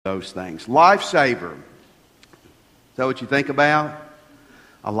those things. Lifesaver. Is that what you think about?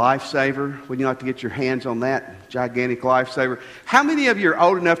 A lifesaver? Wouldn't you like to get your hands on that gigantic lifesaver? How many of you are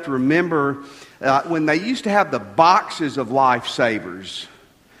old enough to remember when they used to have the boxes of lifesavers?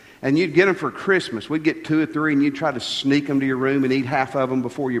 And you'd get them for Christmas. We'd get 2 or 3 and you'd try to sneak them to your room and eat half of them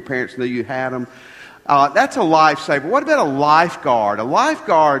before your parents knew you had them. That's a lifesaver. What about a lifeguard? A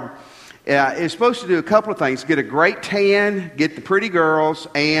lifeguard is supposed to do a couple of things. Get a great tan, get the pretty girls,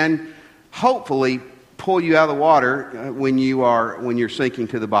 and hopefully pull you out of the water when you're sinking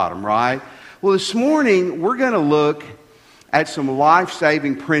to the bottom, right? Well, this morning we're going to look at some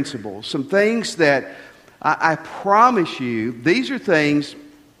life-saving principles, some things that I promise you, these are things,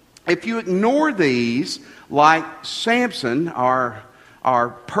 if you ignore these, like Samson, our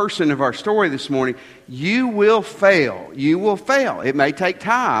person of our story this morning, you will fail. You will fail. It may take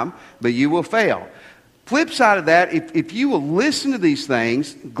time, but you will fail. Flip side of that, if you will listen to these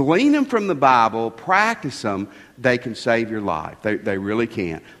things, glean them from the Bible, practice them, they can save your life. They really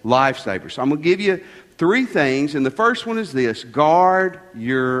can. Lifesavers. So I'm going to give you 3 things, and the first one is this: guard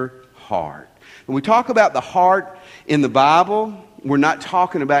your heart. When we talk about the heart in the Bible, we're not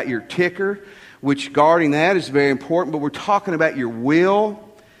talking about your ticker, which guarding that is very important, but we're talking about your will,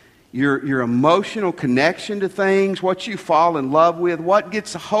 your emotional connection to things, what you fall in love with. What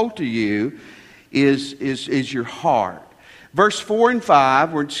gets a hold of you is your heart. Verse 4 and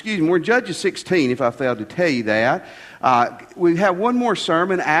 5, we're in Judges 16, if I failed to tell you that. We have one more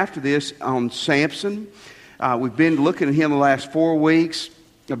sermon after this on Samson. We've been looking at him the last 4 weeks.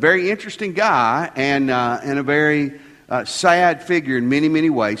 A very interesting guy and a very sad figure in many, many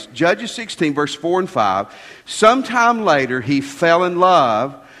ways. Judges 16, verse 4 and 5. Sometime later, he fell in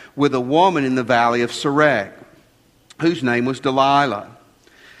love with a woman in the valley of Sorek, whose name was Delilah.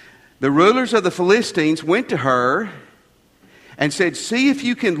 The rulers of the Philistines went to her and said, "See if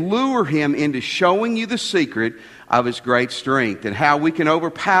you can lure him into showing you the secret of his great strength and how we can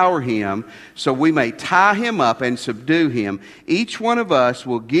overpower him so we may tie him up and subdue him. Each one of us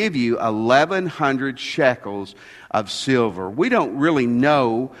will give you 1,100 shekels of silver." We don't really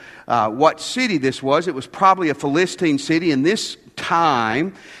know what city this was. It was probably a Philistine city. In this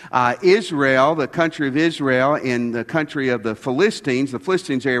time, Israel, the country of Israel, in the country of the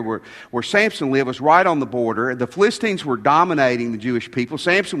Philistines area where Samson lived, was right on the border. The Philistines were dominating the Jewish people.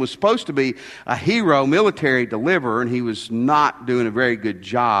 Samson was supposed to be a hero, military deliverer, and he was not doing a very good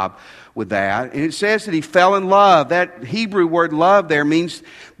job with that. And it says that he fell in love. That Hebrew word love there means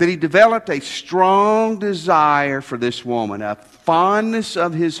that he developed a strong desire for this woman, a fondness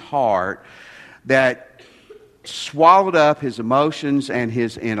of his heart that swallowed up his emotions and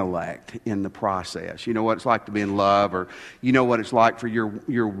his intellect in the process. You know what it's like to be in love, or you know what it's like for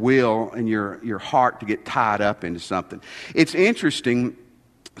your will and your heart to get tied up into something. It's interesting.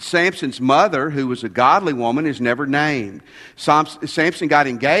 Samson's mother, who was a godly woman, is never named. Samson got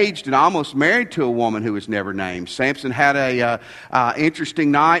engaged and almost married to a woman who was never named. Samson had a interesting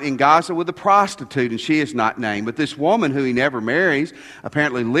night in Gaza with a prostitute, and she is not named. But this woman who he never marries,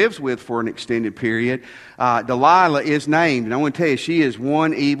 apparently lives with for an extended period, Delilah, is named. And I want to tell you, she is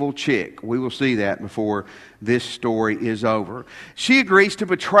one evil chick. We will see that before this story is over. She agrees to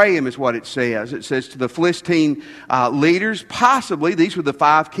betray him, is what it says. It says to the Philistine leaders, possibly these were the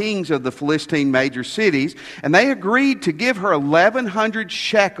 5 kings of the Philistine major cities, and they agreed to give her 1,100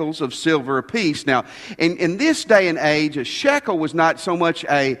 shekels of silver apiece. Now, in this day and age, a shekel was not so much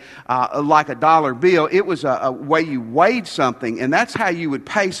like a dollar bill. It was a way you weighed something, and that's how you would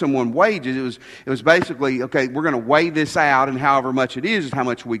pay someone wages. It was basically, okay, we're going to weigh this out, and however much it is how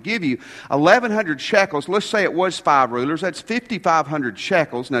much we give you. 1,100 shekels, let's say it was 5 rulers, that's 5,500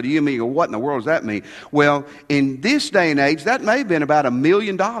 shekels. Now, do you mean, what in the world does that mean? Well, in this day and age, that may have been about $1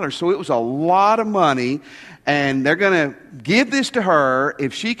 million, so it was a lot of money, and they're going to give this to her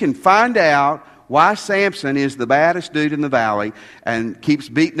if she can find out why Samson is the baddest dude in the valley and keeps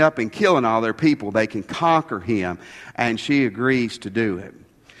beating up and killing all their people. They can conquer him, and she agrees to do it.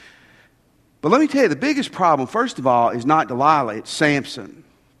 But let me tell you, the biggest problem, first of all, is not Delilah, it's Samson.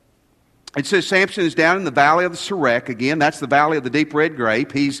 It says Samson is down in the valley of the Sorek. Again, that's the valley of the deep red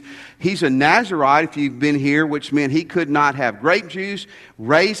grape. He's a Nazirite, if you've been here, which meant he could not have grape juice,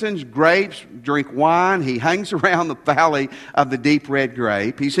 raisins, grapes, drink wine. He hangs around the valley of the deep red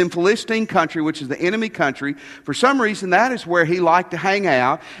grape. He's in Philistine country, which is the enemy country. For some reason, that is where he liked to hang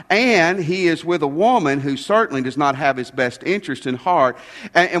out. And he is with a woman who certainly does not have his best interest in heart.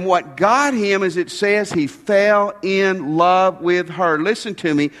 And what got him is, it says, he fell in love with her. Listen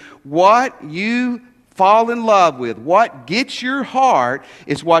to me. What you fall in love with, what gets your heart,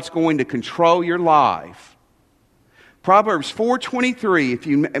 is what's going to control your life. Proverbs 4:23, if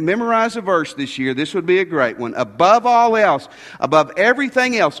you memorize a verse this year, this would be a great one. Above all else, above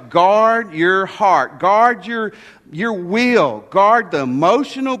everything else, guard your heart. Guard your will. Guard the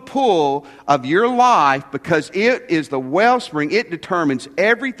emotional pull of your life, because it is the wellspring. It determines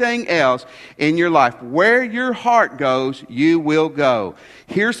everything else in your life. Where your heart goes, you will go.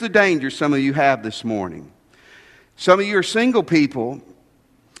 Here's the danger some of you have this morning. Some of you are single people,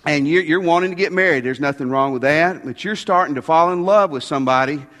 and you're wanting to get married. There's nothing wrong with that. But you're starting to fall in love with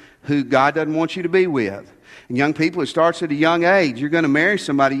somebody who God doesn't want you to be with. And young people, it starts at a young age. You're going to marry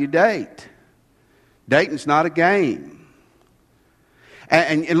somebody you date. Dating's not a game.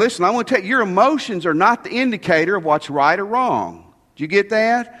 And listen, I want to tell you, your emotions are not the indicator of what's right or wrong. Do you get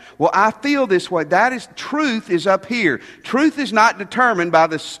that? Well, I feel this way. Truth is up here. Truth is not determined by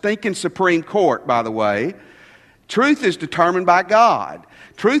the stinking Supreme Court, by the way. Truth is determined by God.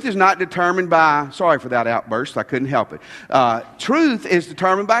 Truth is not determined by, sorry for that outburst, I couldn't help it. Truth is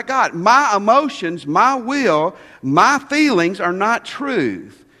determined by God. My emotions, my will, my feelings are not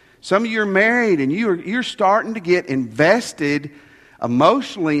truth. Some of you are married and you're starting to get invested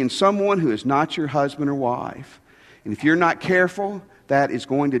emotionally in someone who is not your husband or wife. And if you're not careful, that is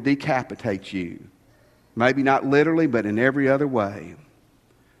going to decapitate you. Maybe not literally, but in every other way.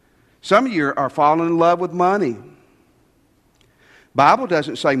 Some of you are falling in love with money. Bible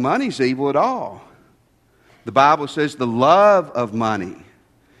doesn't say money's evil at all. The Bible says the love of money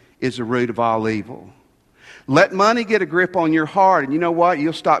is the root of all evil. Let money get a grip on your heart, and you know what?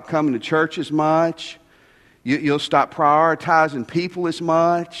 You'll stop coming to church as much. You'll stop prioritizing people as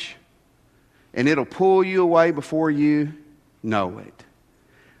much, and it'll pull you away before you know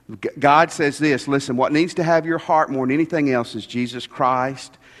it. God says this, listen, what needs to have your heart more than anything else is Jesus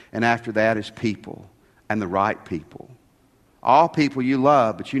Christ, and after that is people, and the right people. All people you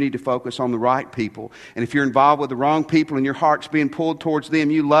love, but you need to focus on the right people. And if you're involved with the wrong people and your heart's being pulled towards them,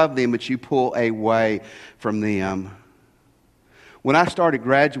 you love them, but you pull away from them. When I started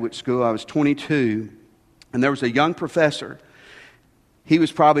graduate school, I was 22, and there was a young professor. He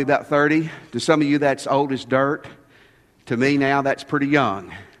was probably about 30. To some of you, that's old as dirt. To me now, that's pretty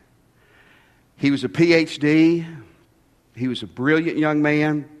young. He was a PhD. He was a brilliant young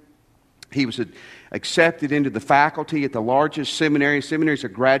man. He was accepted into the faculty at the largest seminary. Seminary is a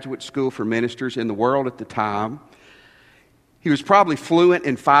graduate school for ministers in the world at the time. He was probably fluent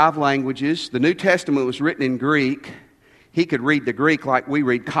in 5 languages. The New Testament was written in Greek. He could read the Greek like we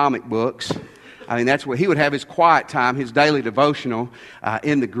read comic books. I mean, that's what he would have his quiet time, his daily devotional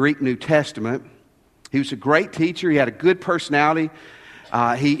in the Greek New Testament. He was a great teacher. He had a good personality.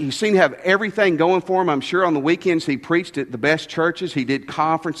 He seemed to have everything going for him. I'm sure on the weekends he preached at the best churches. He did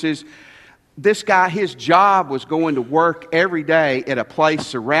conferences. This guy, his job was going to work every day at a place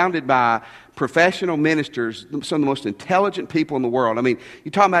surrounded by professional ministers, some of the most intelligent people in the world. I mean,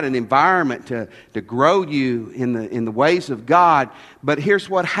 you're talking about an environment to grow you in the ways of God. But here's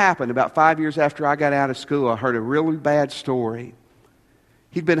what happened. About 5 years after I got out of school, I heard a really bad story.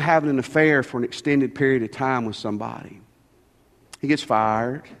 He'd been having an affair for an extended period of time with somebody. He gets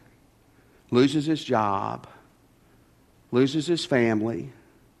fired, loses his job, loses his family,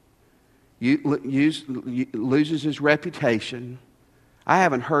 loses his reputation. I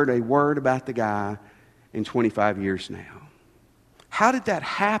haven't heard a word about the guy in 25 years now. How did that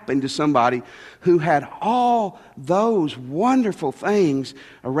happen to somebody who had all those wonderful things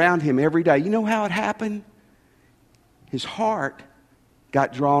around him every day? You know how it happened? His heart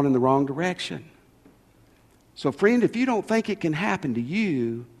got drawn in the wrong direction. So friend, if you don't think it can happen to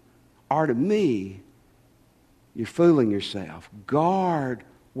you or to me, you're fooling yourself. Guard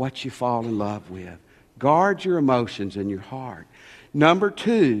what you fall in love with. Guard your emotions in your heart. Number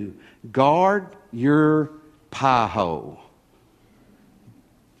 2, guard your pie hole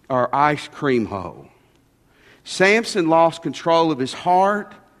or ice cream hole. Samson lost control of his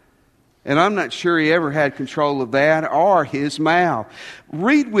heart, and I'm not sure he ever had control of that or his mouth.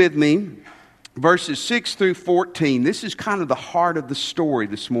 Read with me verses 6 through 14. This is kind of the heart of the story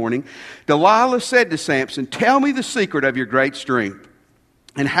this morning. Delilah said to Samson, "Tell me the secret of your great strength,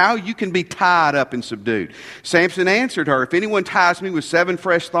 and how you can be tied up and subdued." Samson answered her, "If anyone ties me with 7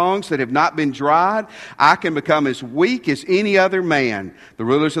 fresh thongs that have not been dried, I can become as weak as any other man." The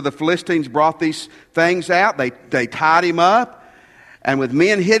rulers of the Philistines brought these things out. They tied him up, and with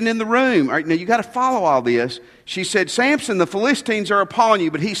men hidden in the room. All right, now you got to follow all this. She said, "Samson, the Philistines are upon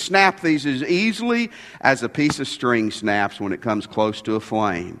you," but he snapped these as easily as a piece of string snaps when it comes close to a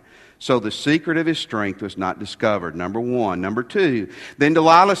flame. So the secret of his strength was not discovered. Number one. Number two, then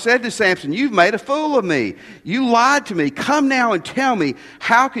Delilah said to Samson, you've made a fool of me. You lied to me. Come now and tell me,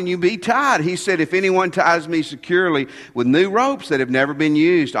 how can you be tied? He said, if anyone ties me securely with new ropes that have never been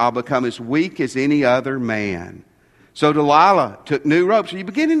used, I'll become as weak as any other man. So Delilah took new ropes. Are you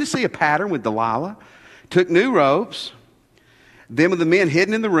beginning to see a pattern with Delilah? Took new ropes. Then with the men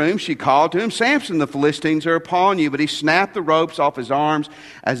hidden in the room, she called to him, Samson, the Philistines are upon you. But he snapped the ropes off his arms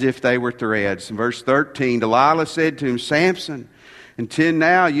as if they were threads. In verse 13, Delilah said to him, Samson, until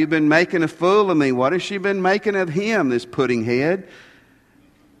now you've been making a fool of me. What has she been making of him, this pudding head?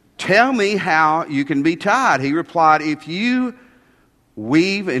 Tell me how you can be tied. He replied, if you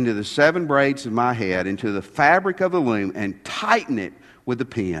weave into the 7 braids of my head, into the fabric of the loom, and tighten it with the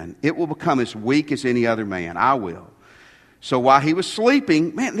pin, it will become as weak as any other man. I will. So while he was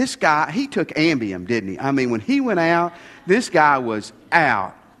sleeping, man, this guy, he took Ambien, didn't he? I mean, when he went out, this guy was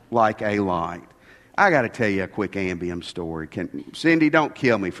out like a light. I got to tell you a quick Ambien story. Cindy, don't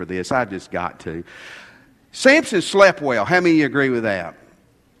kill me for this. I just got to. Samson slept well. How many of you agree with that?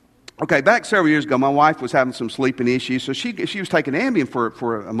 Okay, back several years ago, my wife was having some sleeping issues, so she was taking Ambien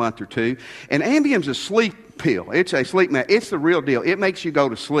for a month or two. And Ambien's a sleep pill. It's a sleep med. It's the real deal. It makes you go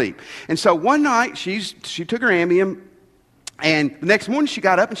to sleep. And so one night, she took her Ambien. And the next morning she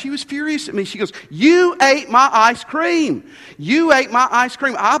got up and she was furious at me. She goes, you ate my ice cream. You ate my ice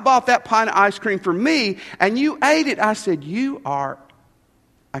cream. I bought that pint of ice cream for me and you ate it. I said, you are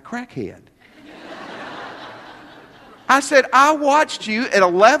a crackhead. I said, I watched you at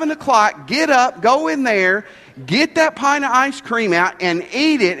 11 o'clock get up, go in there, get that pint of ice cream out and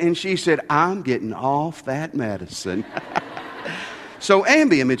eat it. And she said, I'm getting off that medicine. So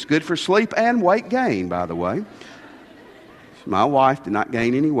Ambien, it's good for sleep and weight gain, by the way. My wife did not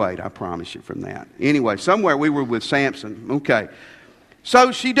gain any weight, I promise you from that. Anyway, somewhere we were with Samson. Okay.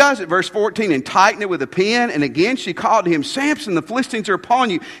 So she does it, verse 14, and tightened it with a pin. And again she called to him, Samson, the Philistines are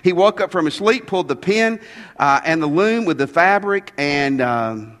upon you. He woke up from his sleep, pulled the pin and the loom with the fabric,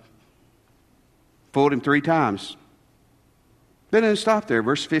 and fooled him 3 times. Then it stopped there,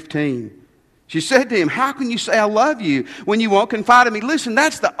 verse 15. She said to him, how can you say I love you when you won't confide in me? Listen,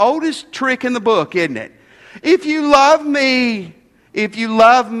 that's the oldest trick in the book, isn't it? If you love me, then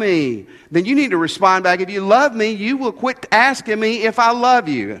you need to respond back. If you love me, you will quit asking me if I love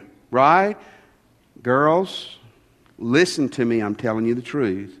you. Right? Girls, listen to me. I'm telling you the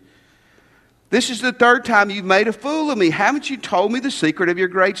truth. This is the 3rd time you've made a fool of me. Haven't you told me the secret of your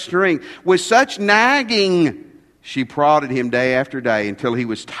great strength? With such nagging, she prodded him day after day until he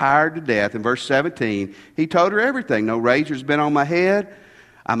was tired to death. In verse 17, he told her everything. No razor's been on my head.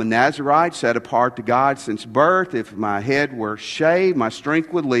 I'm a Nazirite set apart to God since birth. If my head were shaved, my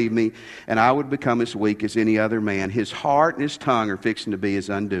strength would leave me, and I would become as weak as any other man. His heart and his tongue are fixing to be his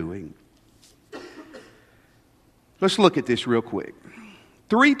undoing. Let's look at this real quick.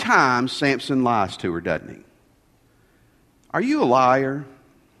 3 times Samson lies to her, doesn't he? Are you a liar?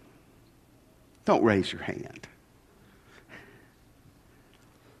 Don't raise your hand.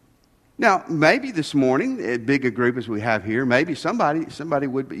 Now, maybe this morning, as big a group as we have here, maybe somebody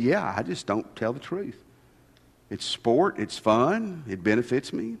would be, yeah, I just don't tell the truth. It's sport, it's fun, it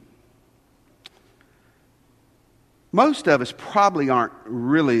benefits me. Most of us probably aren't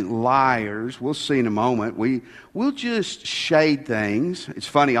really liars. We'll see in a moment. We'll just shade things. It's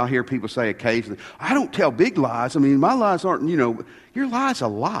funny, I'll hear people say occasionally, I don't tell big lies. I mean, my lies aren't, your lie's a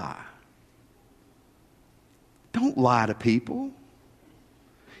lie. Don't lie to people.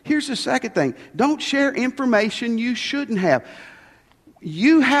 Here's the second thing. Don't share information you shouldn't have.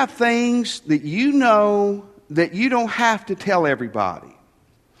 You have things that you know that you don't have to tell everybody.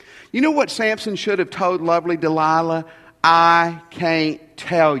 You know what Samson should have told lovely Delilah? I can't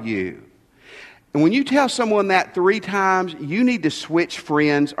tell you. And when you tell someone that 3 times, you need to switch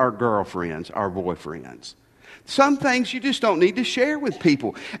friends or girlfriends or boyfriends. Some things you just don't need to share with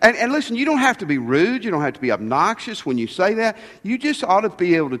people. And listen, you don't have to be rude. You don't have to be obnoxious when you say that. You just ought to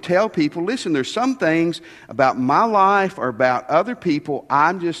be able to tell people, listen, there's some things about my life or about other people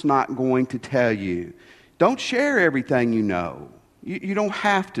I'm just not going to tell you. Don't share everything you know. You don't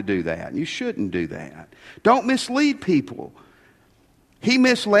have to do that. You shouldn't do that. Don't mislead people. He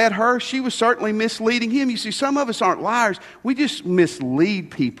misled her. She was certainly misleading him. You see, some of us aren't liars. We just mislead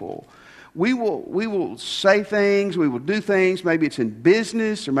people. We will say things, we will do things, maybe it's in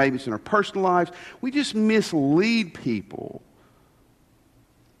business or maybe it's in our personal lives. We just mislead people.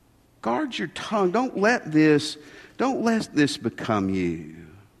 Guard your tongue. Don't let this become you.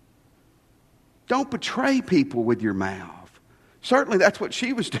 Don't betray people with your mouth. Certainly that's what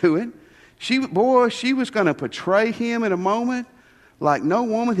she was doing. She was going to betray him in a moment. like no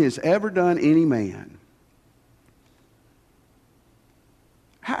woman has ever done any man.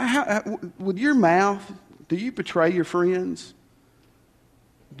 With your mouth, do you betray your friends?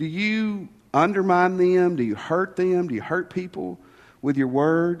 Do you undermine them? Do you hurt them? Do you hurt people with your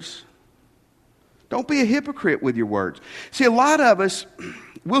words? Don't be a hypocrite with your words. See, a lot of us,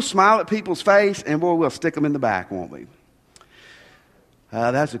 we'll smile at people's face and we'll stick them in the back, won't we?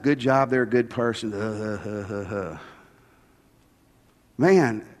 That's a good job. They're a good person.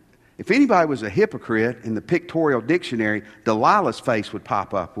 Man, if anybody was a hypocrite in the pictorial dictionary, Delilah's face would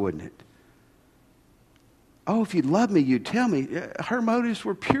pop up, wouldn't it? Oh, if you'd love me, you'd tell me. Her motives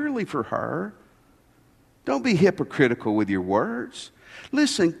were purely for her. Don't be hypocritical with your words.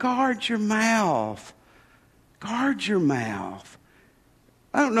 Listen, guard your mouth. Guard your mouth.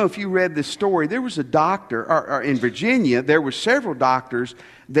 I don't know if you read this story. There was a doctor, or in Virginia, there were several doctors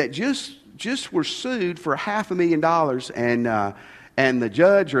that just were sued for $500,000, and the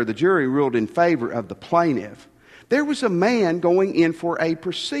judge or the jury ruled in favor of the plaintiff. There was a man going in for a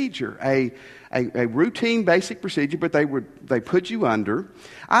procedure, a routine basic procedure, but they put you under.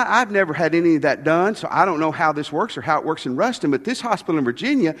 I've never had any of that done, so I don't know how this works or how it works in Ruston, but this hospital in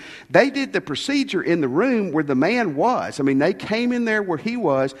Virginia, they did the procedure in the room where the man was. I mean, they came in there where he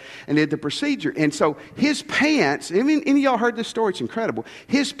was and did the procedure. And so his pants, any of y'all heard this story? It's incredible.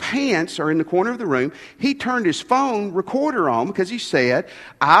 His pants are in the corner of the room. He turned his phone recorder on because he said,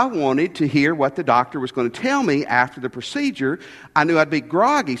 I wanted to hear what the doctor was going to tell me after the procedure. I knew I'd be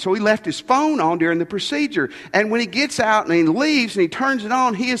groggy, so he left his phone on during the procedure. And when he gets out and he leaves and he turns it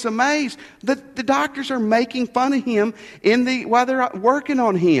on, he is amazed that the doctors are making fun of him while they're working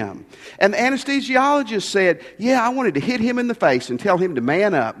on him. And the anesthesiologist said, I wanted to hit him in the face and tell him to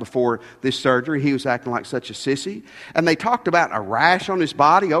man up before this surgery. He was acting like such a sissy. And they talked about a rash on his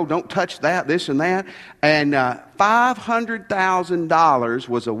body. Oh, don't touch that, this and that. And $500,000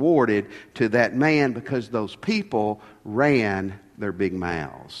 was awarded to that man because those people ran their big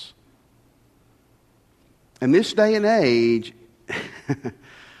mouths. In this day and age,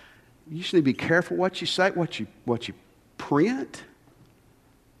 you just need to be careful what you say, what you print.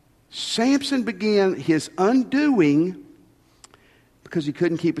 Samson began his undoing because he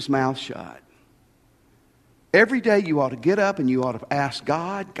couldn't keep his mouth shut. Every day you ought to get up and you ought to ask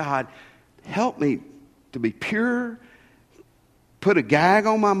God, help me to be pure. Put a gag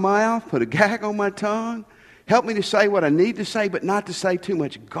on my mouth, put a gag on my tongue. Help me to say what I need to say, but not to say too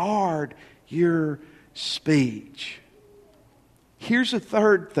much. Guard your speech. Here's a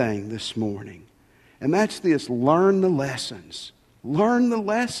third thing this morning, and that's this: learn the lessons. Learn the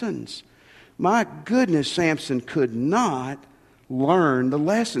lessons. My goodness, Samson could not learn the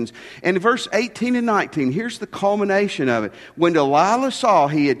lessons. And in verse 18 and 19, here's the culmination of it. When Delilah saw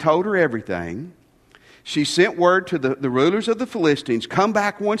he had told her everything, she sent word to the rulers of the Philistines, come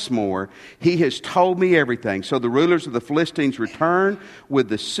back once more. He has told me everything. So the rulers of the Philistines returned with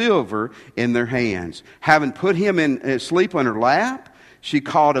the silver in their hands. Having put him asleep on her lap, she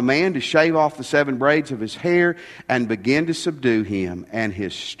called a man to shave off the 7 braids of his hair and began to subdue him, and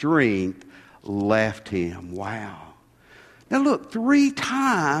his strength left him. Wow. Now look, 3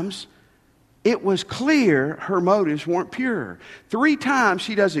 times it was clear her motives weren't pure. 3 times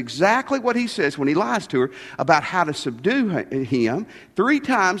she does exactly what he says when he lies to her about how to subdue him. 3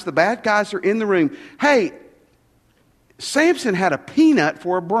 times the bad guys are in the room. Hey, Samson had a peanut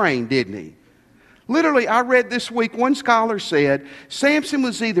for a brain, didn't he? Literally, I read this week, one scholar said Samson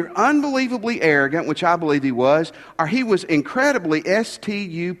was either unbelievably arrogant, which I believe he was, or he was incredibly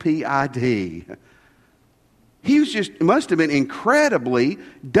stupid. He must have been incredibly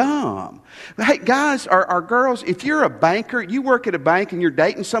dumb. Hey, guys or girls, if you're a banker, you work at a bank and you're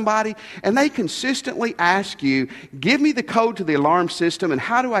dating somebody, and they consistently ask you, give me the code to the alarm system, and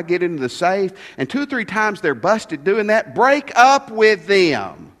how do I get into the safe? And 2 or 3 times they're busted doing that, break up with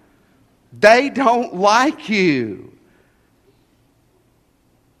them. They don't like you.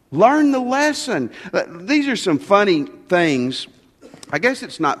 Learn the lesson. These are some funny things. I guess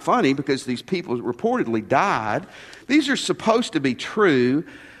it's not funny because these people reportedly died. These are supposed to be true.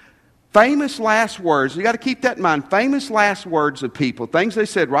 Famous last words. You got to keep that in mind. Famous last words of people. Things they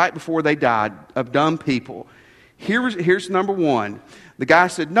said right before they died of dumb people. Here's number 1. The guy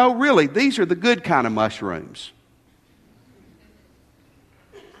said, no, really, these are the good kind of mushrooms.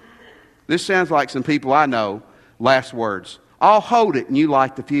 This sounds like some people I know. Last words. I'll hold it and you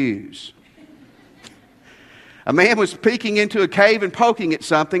light the fuse. A man was peeking into a cave and poking at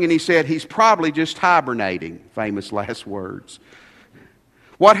something, and he said, he's probably just hibernating. Famous last words.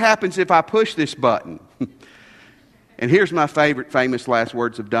 What happens if I push this button? And here's my favorite famous last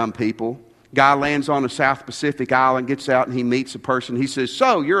words of dumb people. Guy lands on a South Pacific island, gets out, and he meets a person. He says,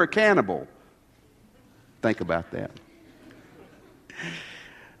 "So, you're a cannibal." Think about that.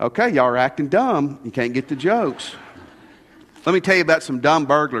 Okay, y'all are acting dumb. You can't get the jokes. Let me tell you about some dumb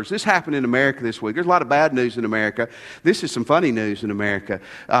burglars. This happened in America this week. There's a lot of bad news in America. This is some funny news in America.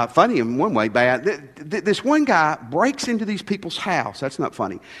 Funny in one way, bad. This one guy breaks into these people's house. That's not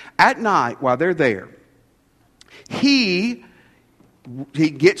funny. At night, while they're there, he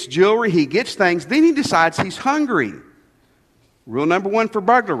gets jewelry, he gets things, then he decides he's hungry. Rule number 1 for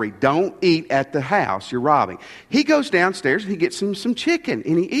burglary: don't eat at the house you're robbing. He goes downstairs and he gets him some chicken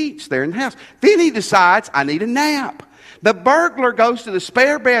and he eats there in the house. Then he decides, I need a nap. The burglar goes to the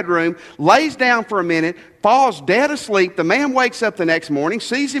spare bedroom, lays down for a minute, falls dead asleep. The man wakes up the next morning,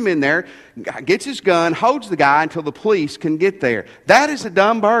 sees him in there, gets his gun, holds the guy until the police can get there. That is a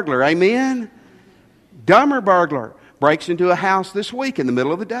dumb burglar, amen? Dumber burglar breaks into a house this week in the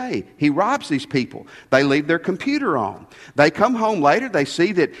middle of the day. He robs these people. They leave their computer on. They come home later. They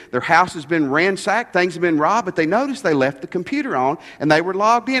see that their house has been ransacked. Things have been robbed. But they notice they left the computer on and they were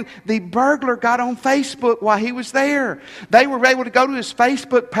logged in. The burglar got on Facebook while he was there. They were able to go to his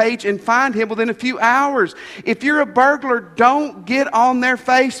Facebook page and find him within a few hours. If you're a burglar, don't get on their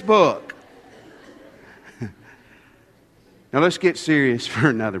Facebook. Now let's get serious for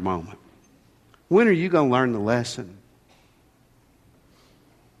another moment. When are you going to learn the lesson?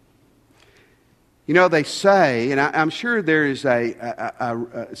 You know, they say, and I'm sure there is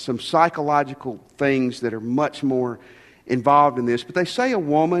some psychological things that are much more involved in this, but they say a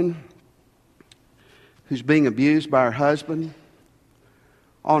woman who's being abused by her husband,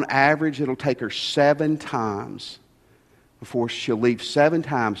 on average, it'll take her 7 times before she'll leave, 7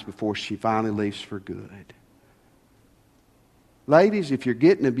 times before she finally leaves for good. Ladies, if you're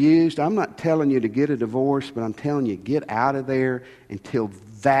getting abused, I'm not telling you to get a divorce, but I'm telling you, get out of there until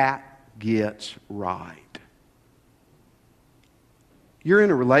that gets right. You're in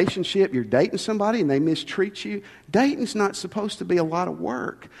a relationship, you're dating somebody and they mistreat you. Dating's not supposed to be a lot of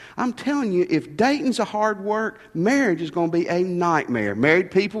work. I'm telling you, if dating's a hard work, marriage is going to be a nightmare. Married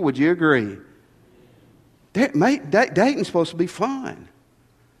people, would you agree? Dating's supposed to be fun.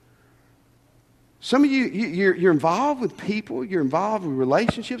 Some of you, you're involved with people, you're involved with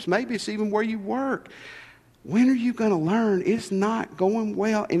relationships, maybe it's even where you work. When are you going to learn it's not going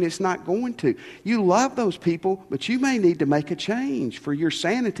well and it's not going to? You love those people, but you may need to make a change for your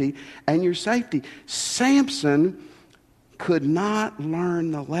sanity and your safety. Samson could not learn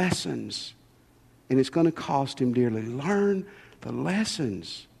the lessons, and it's going to cost him dearly. Learn the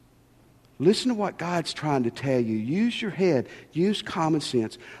lessons. Listen to what God's trying to tell you. Use your head. Use common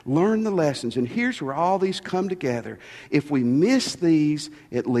sense. Learn the lessons. And here's where all these come together. If we miss these,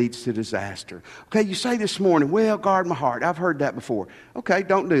 it leads to disaster. Okay, you say this morning, well, guard my heart. I've heard that before. Okay,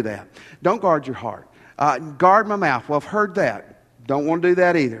 don't do that. Don't guard your heart. Guard my mouth. Well, I've heard that. Don't want to do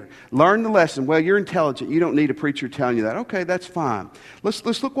that either. Learn the lesson. Well, you're intelligent. You don't need a preacher telling you that. Okay, that's fine. Let's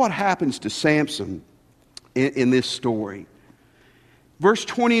look what happens to Samson in this story. Verse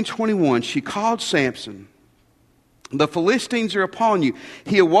 20 and 21, she called Samson. The Philistines are upon you.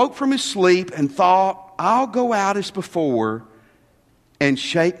 He awoke from his sleep and thought, I'll go out as before and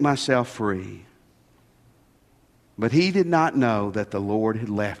shake myself free. But he did not know that the Lord had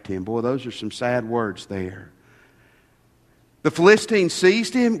left him. Boy, those are some sad words there. The Philistines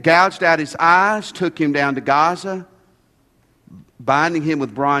seized him, gouged out his eyes, took him down to Gaza. Binding him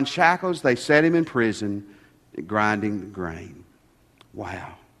with bronze shackles, they set him in prison, grinding the grain.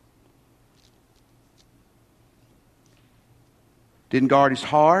 Wow. Didn't guard his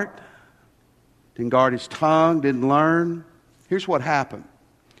heart. Didn't guard his tongue. Didn't learn. Here's what happened.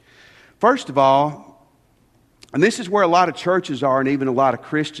 First of all, and this is where a lot of churches are and even a lot of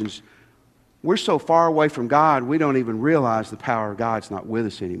Christians, we're so far away from God, we don't even realize the power of God's not with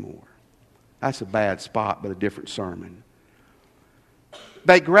us anymore. That's a bad spot, but a different sermon.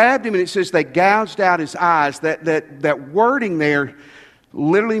 They grabbed him, and it says they gouged out his eyes. That wording there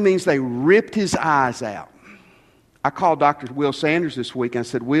literally means they ripped his eyes out. I called Dr. Will Sanders this week, and I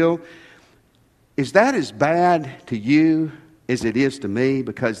said, Will, is that as bad to you as it is to me?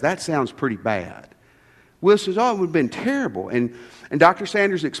 Because that sounds pretty bad. Will says, oh, it would have been terrible. And Dr.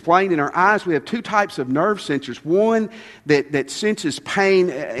 Sanders explained in our eyes we have 2 types of nerve sensors. One that senses pain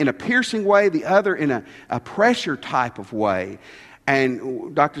in a piercing way, the other in a pressure type of way.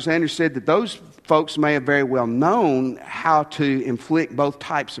 And Dr. Sanders said that those folks may have very well known how to inflict both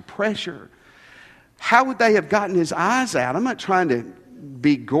types of pressure. How would they have gotten his eyes out? I'm not trying to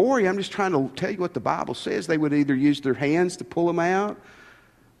be gory. I'm just trying to tell you what the Bible says. They would either use their hands to pull them out,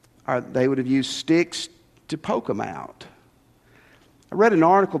 or they would have used sticks to poke them out. I read an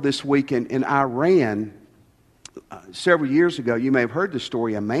article this week in Iran. Several years ago, you may have heard the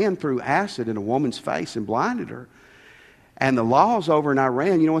story. A man threw acid in a woman's face and blinded her. And the laws over in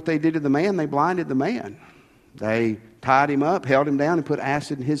Iran, you know what they did to the man? They blinded the man. They tied him up, held him down, and put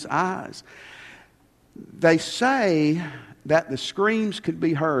acid in his eyes. They say that the screams could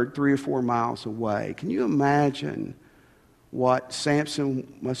be heard 3 or 4 miles away. Can you imagine what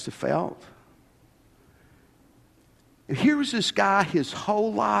Samson must have felt? And here was this guy, his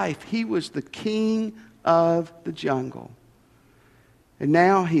whole life, he was the king of the jungle. And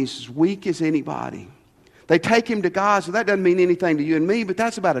now he's as weak as anybody. They take him to Gaza. That doesn't mean anything to you and me, but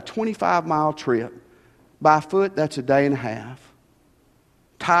that's about a 25-mile trip. By foot, that's a day and a half.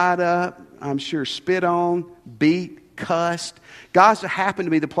 Tied up, I'm sure spit on, beat, cussed. Gaza happened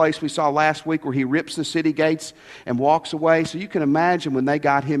to be the place we saw last week where he rips the city gates and walks away. So you can imagine when they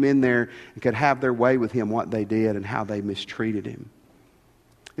got him in there and could have their way with him, what they did and how they mistreated him.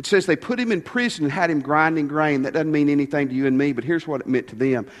 It says they put him in prison and had him grinding grain. That doesn't mean anything to you and me, but here's what it meant to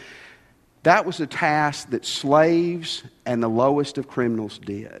them. That was a task that slaves and the lowest of criminals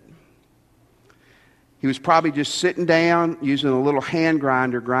did. He was probably just sitting down using a little hand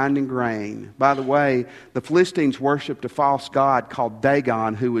grinder, grinding grain. By the way, the Philistines worshipped a false god called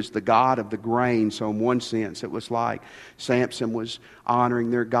Dagon, who was the god of the grain. So in one sense, it was like Samson was honoring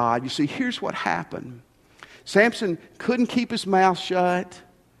their god. You see, here's what happened. Samson couldn't keep his mouth shut.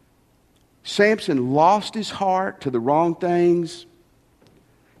 Samson lost his heart to the wrong things.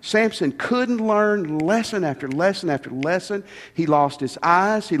 Samson couldn't learn lesson after lesson after lesson. He lost his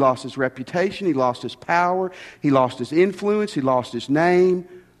eyes. He lost his reputation. He lost his power. He lost his influence. He lost his name.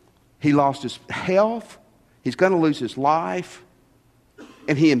 He lost his health. He's going to lose his life.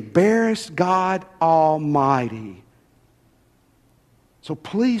 And he embarrassed God Almighty. So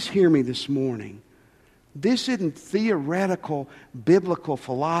please hear me this morning. This isn't theoretical biblical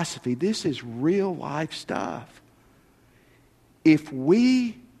philosophy. This is real life stuff. If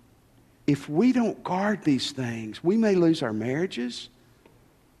we don't guard these things, we may lose our marriages.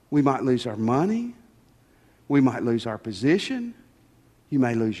 We might lose our money. We might lose our position. You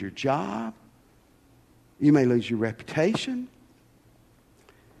may lose your job. You may lose your reputation.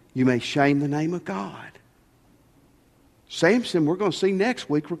 You may shame the name of God. Samson, we're going to see next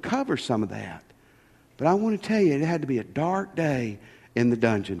week, recover some of that. But I want to tell you, it had to be a dark day in the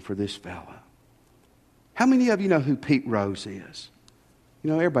dungeon for this fella. How many of you know who Pete Rose is?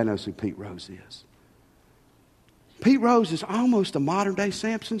 You know, everybody knows who Pete Rose is. Pete Rose is almost a modern-day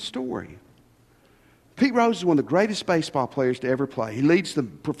Samson story. Pete Rose is one of the greatest baseball players to ever play. He leads the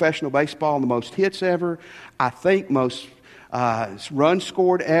professional baseball in the most hits ever. I think most runs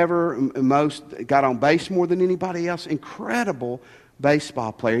scored ever. Most got on base more than anybody else. Incredible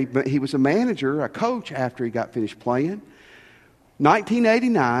baseball player. But he was a manager, a coach after he got finished playing.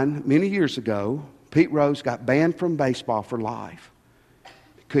 1989, many years ago, Pete Rose got banned from baseball for life.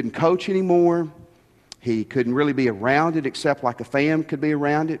 Couldn't coach anymore. He couldn't really be around it except like a fan could be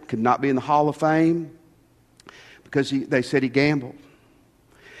around it. Could not be in the Hall of Fame because they said he gambled.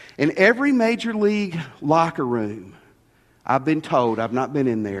 In every major league locker room, I've been told, I've not been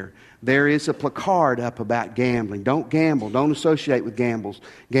in there, there is a placard up about gambling. Don't gamble. Don't associate with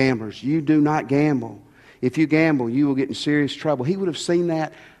gamblers. You do not gamble. If you gamble, you will get in serious trouble. He would have seen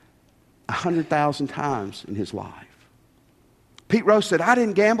that 100,000 times in his life. Pete Rose said, I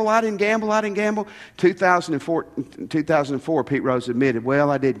didn't gamble. 2004, Pete Rose admitted, well,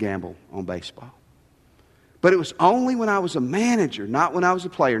 I did gamble on baseball. But it was only when I was a manager, not when I was a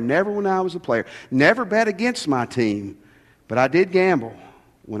player. Never when I was a player. Never bet against my team. But I did gamble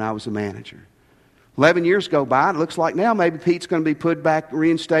when I was a manager. 11 years go by. It looks like now maybe Pete's going to be put back,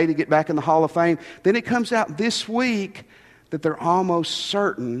 reinstated, get back in the Hall of Fame. Then it comes out this week that they're almost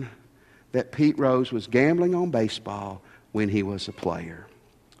certain that Pete Rose was gambling on baseball when he was a player.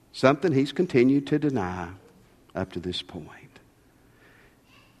 Something he's continued to deny up to this point.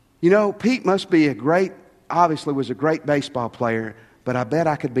 You know, Pete must be obviously was a great baseball player, but I bet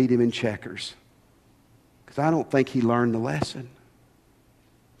I could beat him in checkers. Because I don't think he learned the lesson.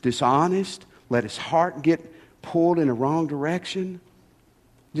 Dishonest, let his heart get pulled in the wrong direction.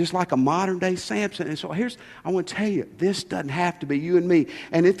 Just like a modern day Samson. And so I want to tell you, this doesn't have to be you and me.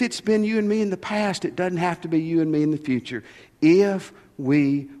 And if it's been you and me in the past, it doesn't have to be you and me in the future. If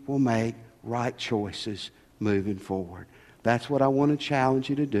we will make right choices moving forward. That's what I want to challenge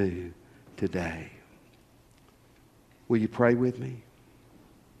you to do today. Will you pray with me?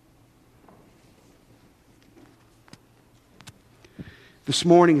 This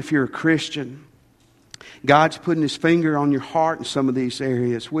morning, if you're a Christian, God's putting His finger on your heart in some of these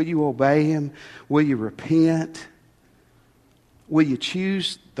areas. Will you obey Him? Will you repent? will you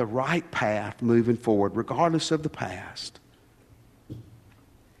choose the right path moving forward, regardless of the past?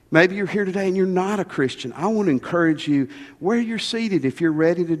 Maybe you're here today and you're not a Christian. I want to encourage you, where you're seated, if you're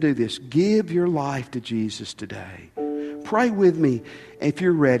ready to do this, give your life to Jesus today. Pray with me if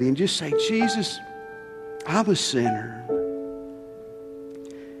you're ready and just say, Jesus, I'm a sinner.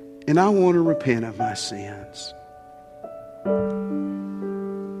 And I want to repent of my sins.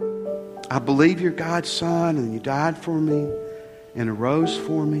 I believe you're God's Son and you died for me and arose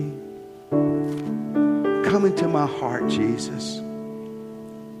for me. Come into my heart, Jesus.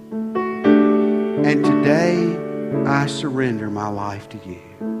 And today, I surrender my life to you.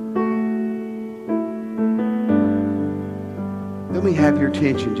 Let me have your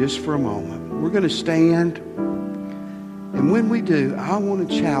attention just for a moment. We're going to stand. And when we do, I want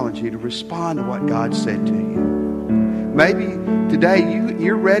to challenge you to respond to what God said to you. Maybe today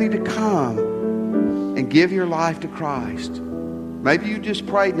you're ready to come and give your life to Christ. Maybe you just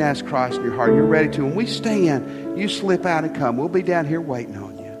prayed and asked Christ in your heart. You're ready to. When we stand, you slip out and come. We'll be down here waiting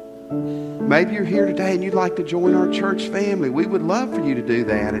on you. Maybe you're here today and you'd like to join our church family. We would love for you to do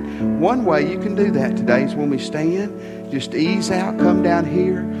that. And one way you can do that today is when we stand. Just ease out, come down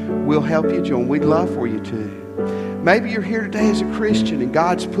here. We'll help you join. We'd love for you to. Maybe you're here today as a Christian and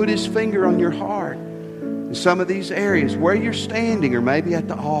God's put His finger on your heart. In some of these areas where you're standing or maybe at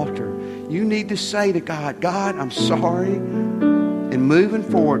the altar, you need to say to God, God, I'm sorry. And moving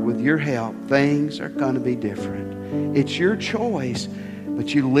forward with your help, things are going to be different. It's your choice,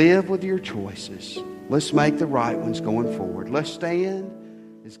 but you live with your choices. Let's make the right ones going forward. Let's stand.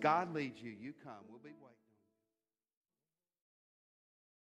 As God leads you, you come. We'll be